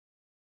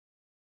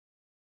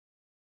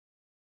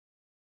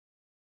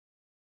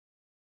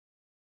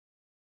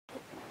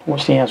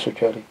What's the answer,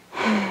 Jody?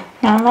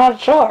 I'm not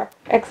sure,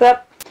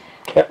 except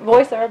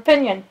voice our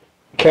opinion.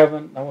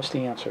 Kevin, what's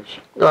the answers?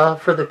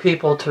 For the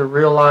people to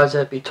realize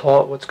that, be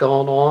taught what's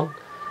going on,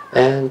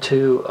 and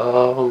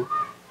to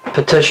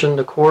petition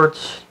the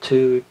courts,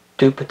 to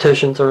do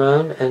petitions their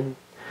own, and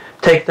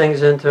take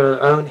things into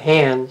their own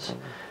hands,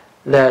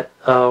 that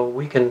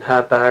we can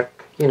have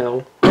back, you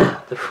know,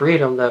 the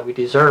freedom that we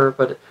deserve,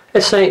 but at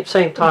the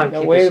same time, Now,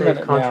 keep wait a a safe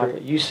minute country. now.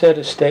 You said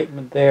a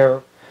statement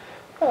there,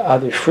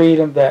 the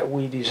freedom that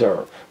we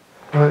deserve.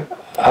 Right.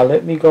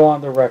 Let me go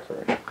on the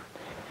record.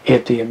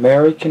 If the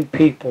American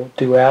people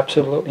do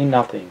absolutely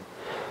nothing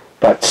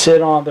but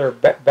sit on their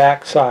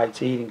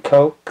backsides eating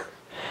Coke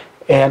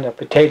and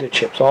potato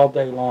chips all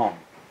day long,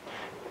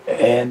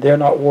 and they're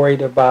not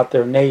worried about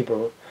their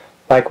neighbor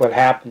like what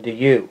happened to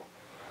you,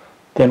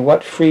 then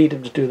what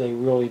freedoms do they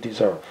really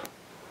deserve?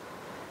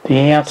 The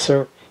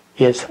answer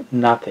is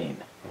nothing.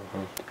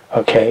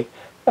 Okay?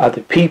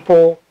 The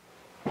people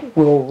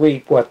will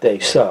reap what they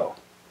sow.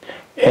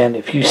 And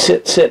if you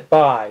sit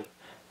by,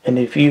 and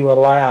if you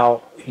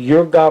allow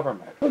your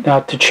government now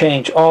to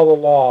change all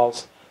the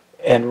laws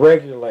and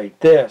regulate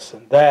this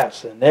and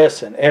that and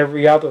this and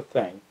every other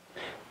thing,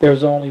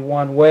 there's only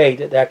one way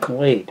that can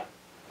lead.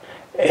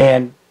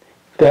 And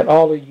that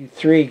all of you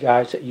three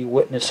guys that you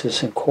witness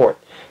this in court,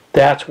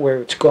 that's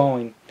where it's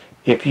going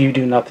if you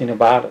do nothing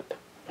about it.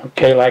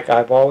 Okay, like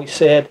I've always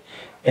said,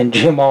 and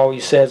Jim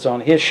always says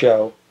on his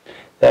show,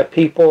 that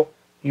people,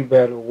 you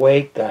better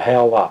wake the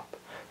hell up,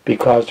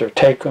 because they're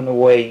taking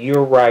away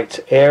your rights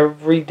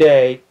every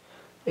day,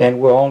 and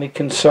we're only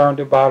concerned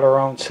about our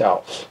own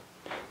selves.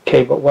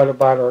 Okay, but what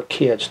about our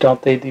kids?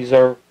 Don't they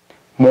deserve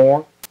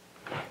more?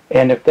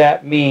 And if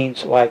that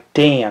means, like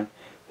Dan,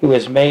 who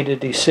has made a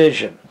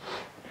decision,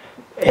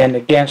 and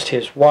against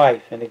his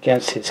wife and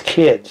against his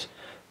kids,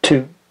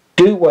 to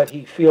do what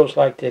he feels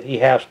like that he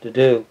has to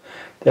do,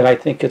 then I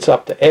think it's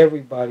up to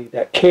everybody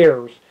that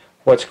cares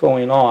what's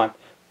going on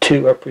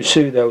to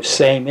pursue those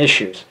same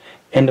issues.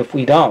 And if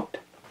we don't,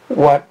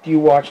 what you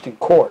watched in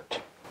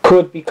court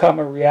could become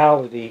a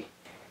reality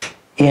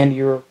in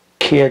your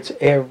kids'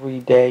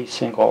 everyday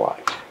single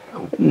life.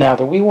 Now,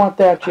 do we want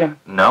that, Jim?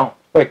 No.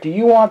 Wait, do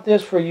you want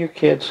this for your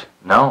kids?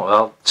 No,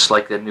 well, it's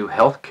like the new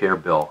health care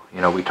bill.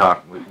 You know,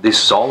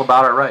 this is all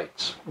about our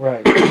rights.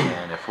 Right.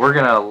 And if we're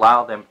going to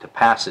allow them to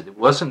pass it, it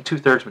wasn't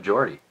 2/3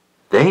 majority.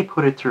 They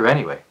put it through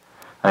anyway.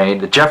 I mean,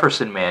 the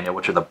Jefferson Manual,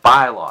 which are the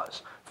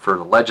bylaws for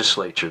the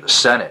legislature, the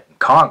Senate, and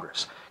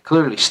Congress,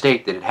 clearly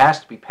state that it has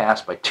to be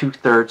passed by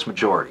 2/3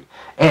 majority.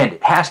 And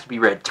it has to be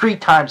read 3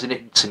 times in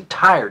its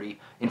entirety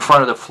in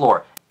front of the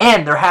floor.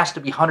 And there has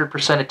to be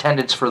 100%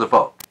 attendance for the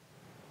vote.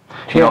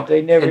 You know,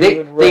 they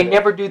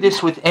never do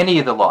this with any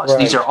of the laws. Right.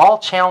 These are all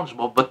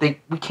challengeable, but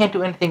we can't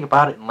do anything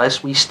about it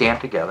unless we stand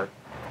together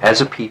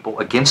as a people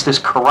against this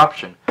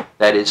corruption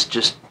that is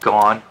just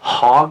gone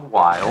hog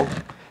wild,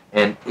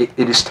 and it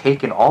has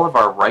taken all of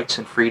our rights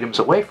and freedoms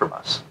away from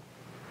us.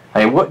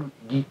 I mean,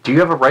 do you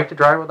have a right to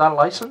drive without a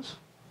license?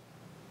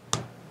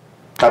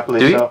 I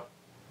believe so.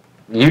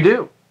 You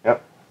do?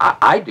 Yep.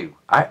 I do.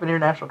 I have an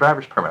international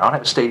driver's permit. I don't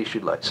have a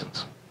state-issued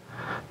license.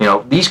 You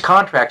know, these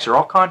contracts are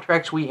all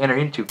contracts we enter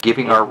into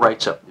giving our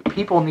rights up.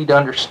 People need to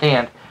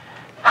understand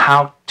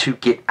how to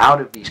get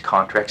out of these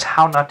contracts,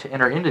 how not to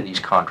enter into these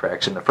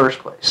contracts in the first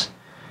place.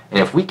 And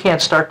if we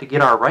can't start to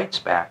get our rights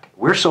back,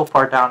 we're so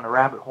far down the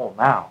rabbit hole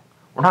now,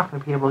 we're not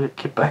going to be able to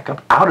get back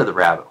up out of the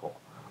rabbit hole.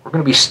 We're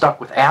going to be stuck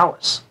with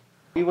Alice.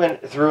 We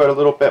went through it a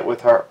little bit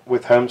with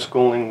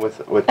homeschooling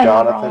with And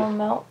Jonathan. the raw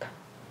milk.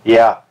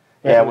 Yeah,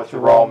 Yeah, with the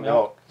raw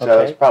milk. So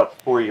Okay. it's about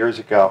 4 years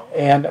ago.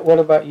 And what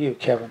about you,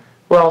 Kevin?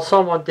 Well,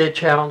 someone did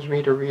challenge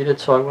me to read it,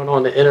 so I went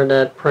on the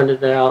internet,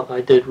 printed it out, and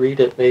I did read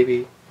it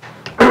maybe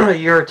a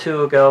year or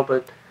two ago,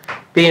 but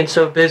being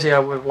so busy, I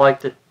would have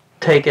liked to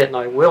take it, and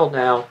I will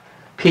now,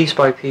 piece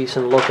by piece,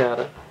 and look at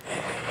it.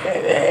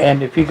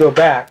 And if you go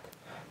back,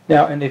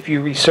 now, and if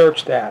you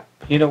research that,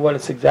 you know what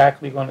it's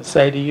exactly going to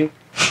say to you?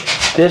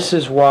 This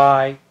is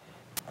why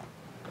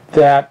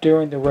that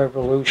during the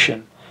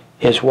Revolution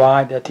is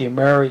why that the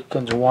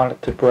Americans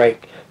wanted to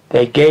break.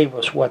 They gave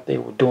us what they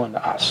were doing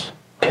to us.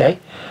 Okay?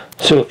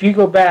 So if you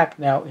go back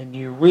now and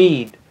you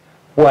read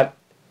what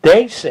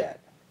they said,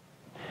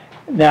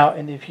 now,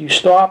 and if you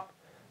stop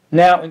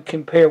now and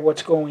compare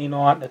what's going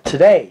on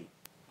today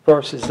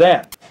versus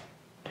then,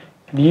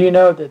 you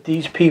know that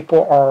these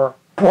people are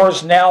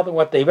worse now than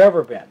what they've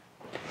ever been.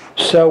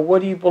 So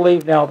what do you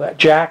believe now that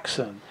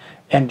Jackson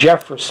and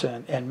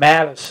Jefferson and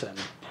Madison,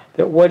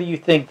 that what do you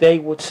think they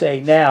would say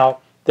now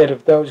that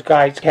if those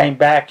guys came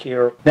back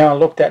here now and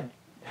looked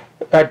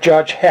at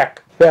Judge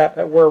Heck,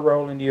 that we're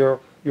rolling your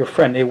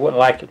friend, they wouldn't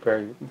like it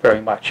very,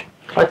 very much.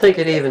 I think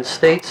it even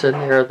states in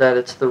there that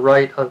it's the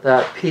right of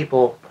that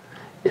people,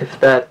 if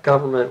that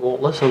government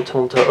won't listen to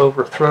them, to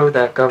overthrow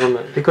that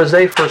government. Because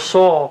they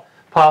foresaw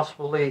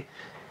possibly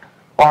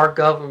our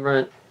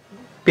government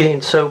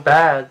being so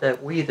bad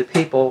that we, the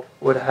people,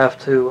 would have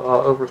to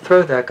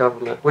overthrow that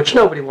government, which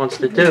nobody wants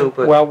to do.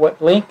 But well,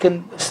 what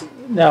Lincoln,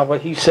 now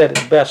what he said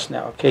is best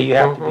now, okay, you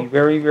have to be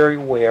very, very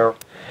aware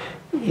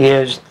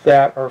is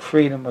that our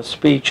freedom of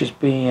speech is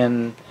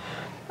being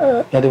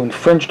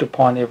infringed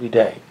upon every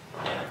day.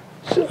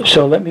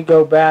 So let me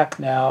go back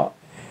now,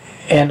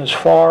 and as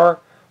far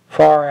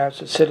as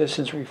the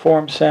Citizens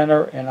Reform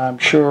Center, and I'm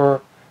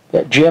sure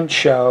that Jim's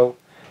show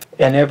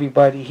and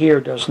everybody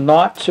here does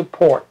not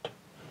support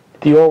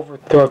the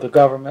overthrow of the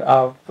government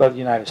of the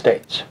United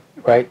States,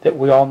 right? That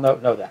we all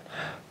know that.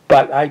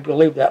 But I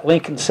believe that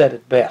Lincoln said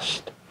it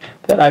best,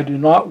 that I do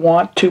not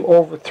want to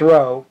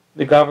overthrow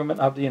the government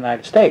of the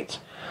United States.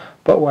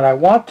 But what I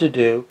want to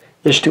do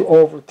is to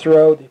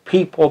overthrow the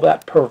people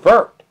that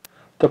pervert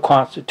the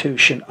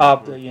Constitution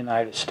of the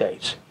United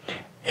States.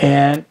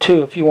 And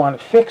two, if you want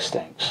to fix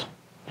things,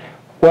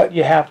 what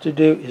you have to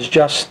do is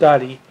just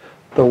study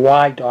the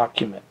why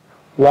document.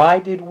 Why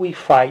did we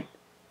fight,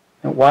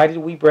 and why did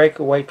we break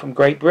away from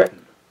Great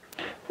Britain?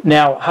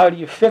 Now, how do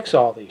you fix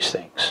all these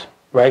things,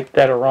 right,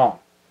 that are wrong?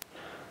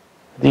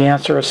 The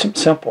answer is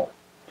simple.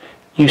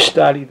 You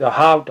study the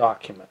how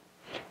document.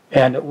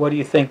 And what do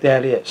you think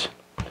that is?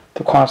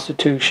 The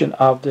Constitution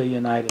of the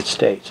United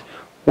States,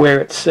 where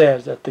it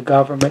says that the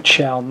government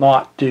shall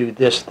not do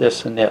this,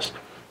 this, and this.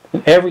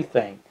 And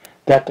everything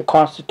that the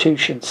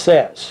Constitution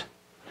says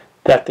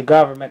that the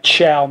government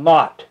shall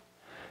not,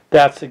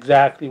 that's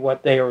exactly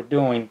what they are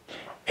doing.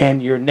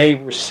 And your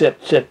neighbors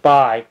sit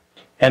by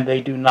and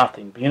they do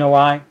nothing. You know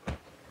why?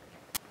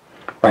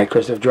 Right,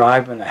 because they're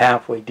driving a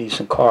halfway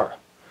decent car.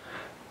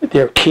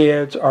 Their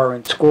kids are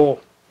in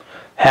school,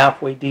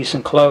 halfway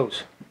decent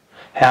clothes,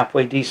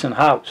 halfway decent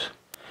house.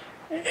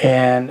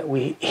 And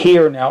we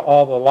hear now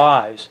all the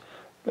lies,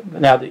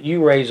 now that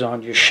you raise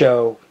on your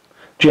show,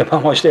 Jim,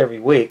 almost every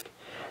week,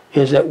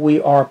 is that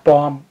we are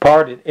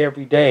bombarded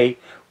every day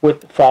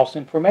with false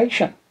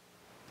information.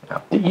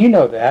 Yeah. You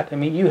know that. I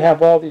mean, you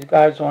have all these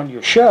guys on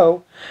your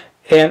show,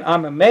 and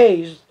I'm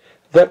amazed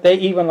that they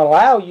even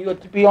allow you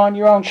to be on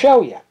your own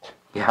show yet.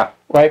 Yeah.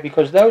 Right?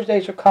 Because those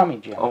days are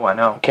coming, Jim. Oh, I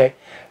know. Okay.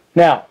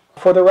 Now,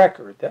 for the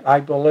record, that I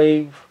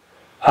believe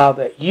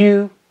that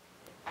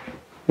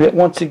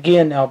once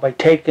again now, by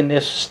taking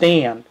this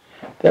stand,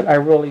 that I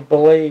really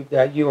believe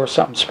that you are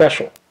something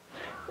special.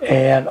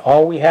 And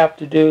all we have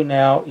to do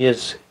now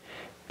is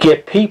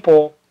get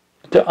people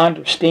to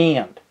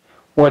understand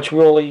what's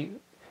really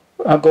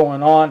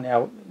going on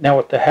now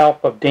with the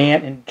help of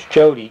Dan and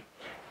Jody,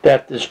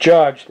 that this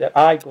judge that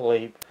I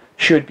believe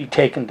should be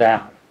taken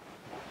down.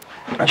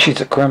 She's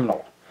a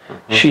criminal.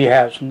 Mm-hmm. She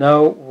has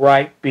no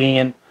right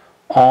being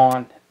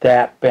on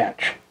that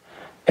bench.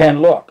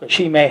 And look,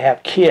 she may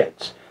have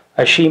kids.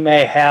 She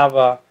may have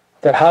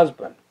that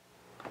husband.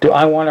 Do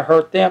I want to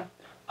hurt them?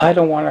 I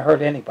don't want to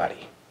hurt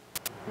anybody.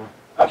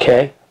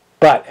 Okay?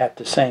 But at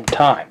the same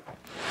time,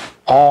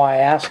 all I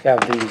ask of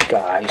these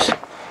guys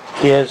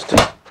is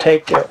to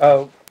take their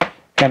oath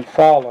and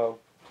follow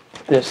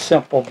this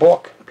simple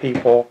book,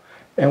 people.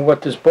 And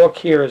what this book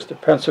here is the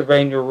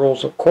Pennsylvania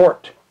Rules of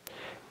Court.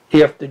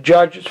 If the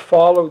judges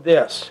follow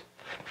this,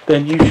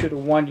 then you should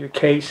have won your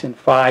case in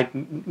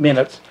 5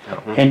 minutes,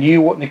 and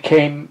you wouldn't have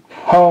came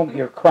home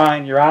here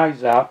crying your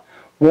eyes out,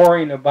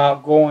 worrying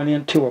about going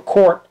into a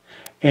court,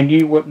 and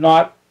you would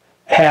not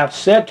have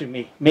said to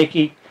me,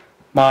 Mickey,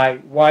 my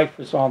wife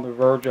is on the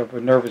verge of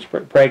a nervous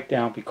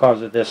breakdown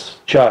because of this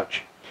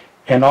judge.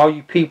 And all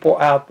you people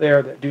out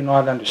there that do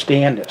not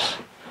understand this,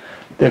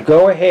 then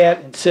go ahead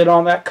and sit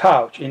on that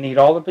couch and eat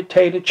all the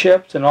potato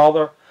chips and all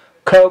the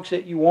Cokes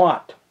that you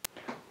want.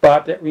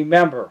 But that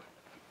remember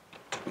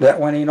that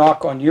when they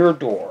knock on your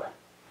door,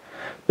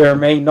 there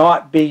may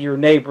not be your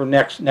neighbor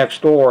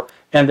next door,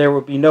 and there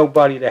will be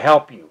nobody to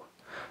help you.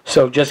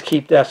 So just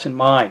keep this in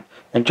mind.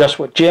 And just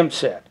what Jim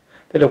said,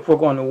 that if we're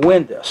going to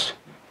win this,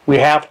 we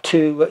have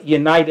to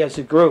unite as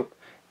a group.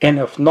 And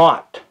if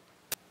not,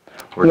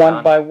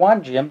 one by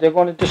one, Jim, they're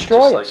going to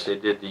destroy us. Just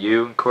like they did to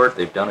you in court,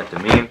 they've done it to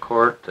me in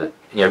court.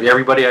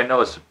 Everybody I know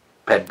has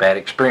had bad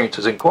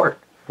experiences in court.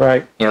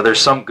 Right. There's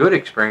some good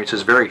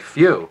experiences, very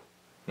few,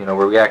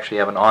 where we actually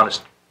have an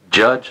honest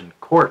judge in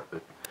court.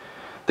 But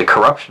the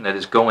corruption that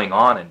is going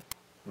on and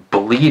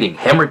bleeding,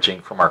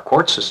 hemorrhaging from our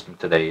court system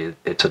today,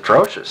 it's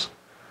atrocious.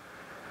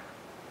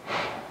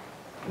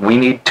 We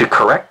need to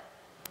correct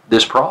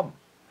this problem.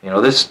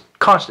 This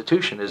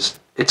Constitution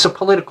it's a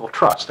political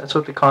trust. That's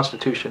what the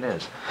Constitution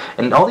is.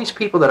 And all these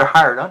people that are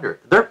hired under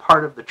it, they're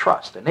part of the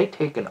trust, and they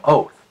take an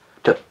oath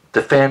to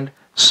defend,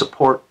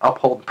 support,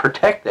 uphold, and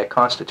protect that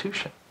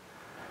Constitution.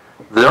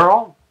 They're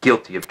all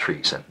guilty of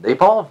treason.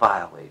 They've all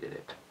violated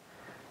it.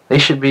 They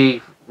should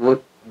be,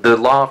 the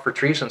law for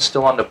treason is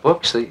still on the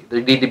books. They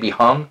need to be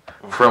hung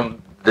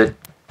from the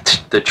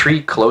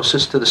tree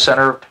closest to the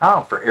center of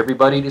town for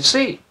everybody to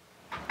see.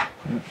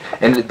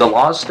 And the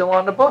law is still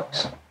on the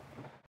books.